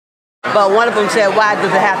But one of them said, why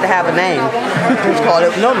does it have to have a name? Just call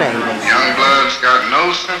it No Name. Young blood's got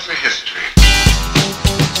no sense of history.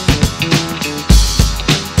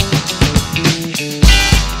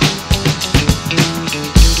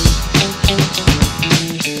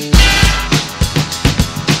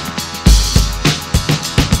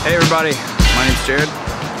 Hey everybody, my name's Jared.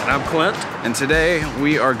 And I'm Clint. And today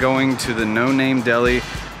we are going to the No Name Deli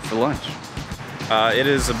for lunch. It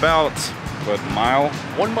is about, what, mile?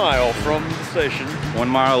 1 mile from the station. 1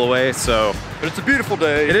 mile away, so. But it's a beautiful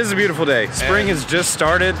day. It is a beautiful day. Spring has just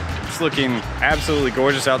started. It's looking absolutely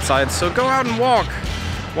gorgeous outside, so go out and walk.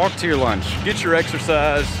 Walk to your lunch. Get your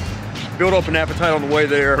exercise, build up an appetite on the way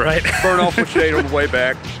there. Right. Burn off what you ate on the way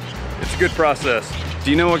back. It's a good process. Do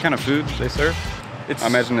you know what kind of food they serve? I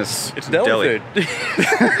imagine it's deli food.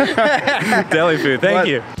 Deli food, thank What?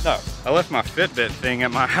 you. No, I left my Fitbit thing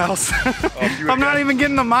at my house. I'm not even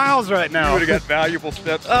getting the miles right now. You would have got valuable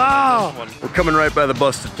steps. Oh! We're coming right by the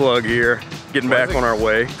Busted Plug here, getting back on our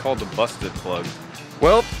way. Called the Busted Plug.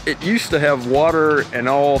 Well, it used to have water and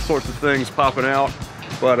all sorts of things popping out,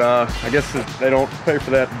 but I guess they don't pay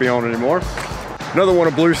for that to be on anymore. Another one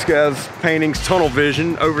of Blue Sky's paintings, Tunnel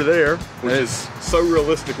Vision, over there, which is so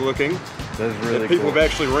realistic looking. That is really People cool. have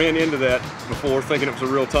actually ran into that before thinking it was a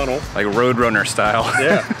real tunnel. Like Roadrunner style.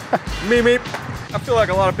 Yeah. Meep, meep. I feel like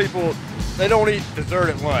a lot of people, they don't eat dessert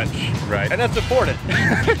at lunch. Right. And that's important.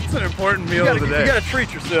 It's an important meal of the day. You gotta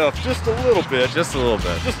treat yourself just a little bit. Just a little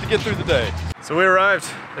bit. Just to get through the day. So we arrived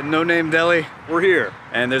at No Name Deli. We're here.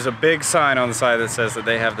 And there's a big sign on the side that says that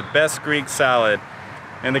they have the best Greek salad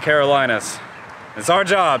in the Carolinas. It's our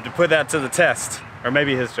job to put that to the test. Or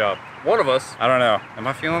maybe his job. One of us. I don't know. Am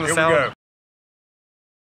I feeling the Here salad? we go.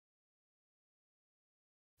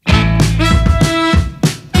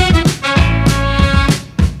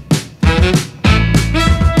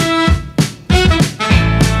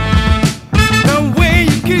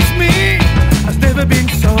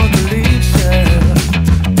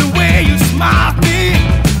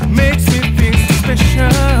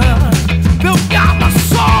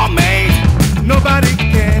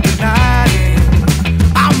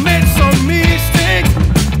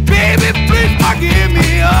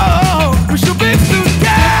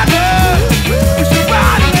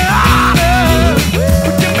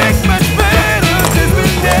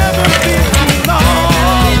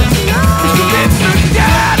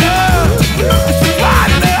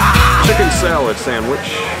 Sandwich.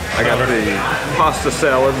 I got the pasta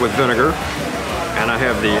salad with vinegar, and I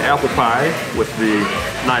have the apple pie with the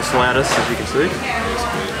nice lettuce, as you can see.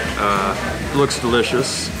 Looks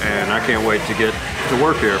delicious, and I can't wait to get to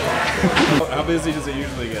work here. How busy does it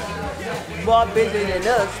usually get? More busy than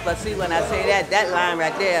us, but see, when I say that line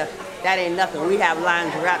right there, that ain't nothing. We have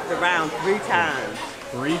lines wrapped around 3 times.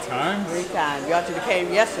 3 times? 3 times. Y'all should have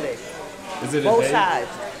came yesterday. Is it Both a day? sides.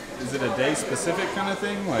 Is it a day specific kind of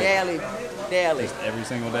thing? Like Daily. just every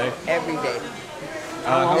single day? Every day.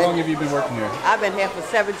 How long have you been working here? I've been here for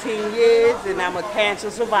 17 years, and I'm a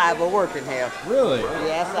cancer survivor working here. Really?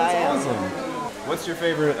 Yes, I am. Awesome. What's your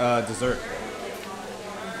favorite dessert?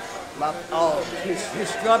 His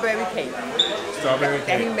strawberry cake. Strawberry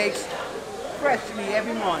That he cake. makes fresh to me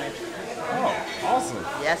every morning. Oh, awesome.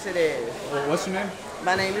 Yes, it is. Well, what's your name?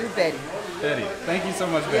 My name is Betty. Betty. Thank you so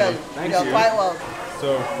much, Yeah, Betty. Thank you're you. quite welcome.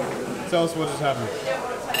 So, tell us what just happened.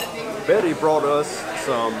 Betty brought us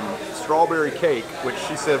some strawberry cake, which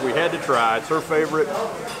she said we had to try. It's her favorite.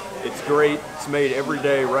 It's great. It's made every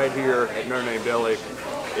day right here at No Name Deli.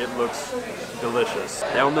 It looks delicious.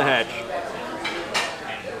 Down the hatch.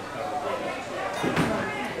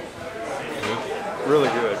 Really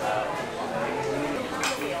good.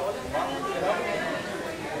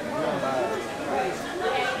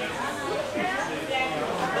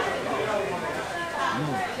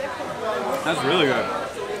 That's really good.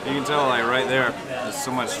 You can tell, like, right there, there's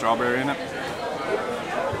so much strawberry in it.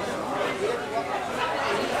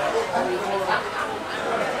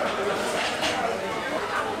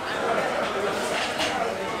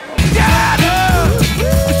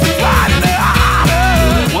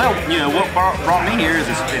 Well, you know, what brought me here is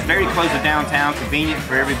it's very close to downtown, convenient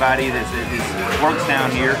for everybody that works down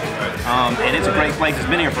here, and it's a great place. It's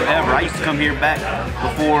been here forever. I used to come here back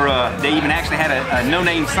before they even actually had a no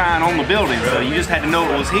name sign on the building, so you just had to know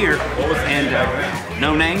it was here. And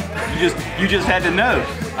no name, you just had to know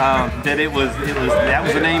that that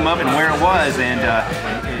was the name of it and where it was, and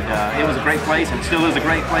it was a great place, and it still is a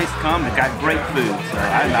great place to come. It got great food, so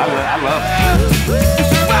I love it.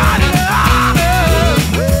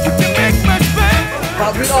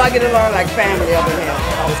 Well, we all get along like family up in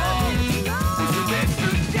here.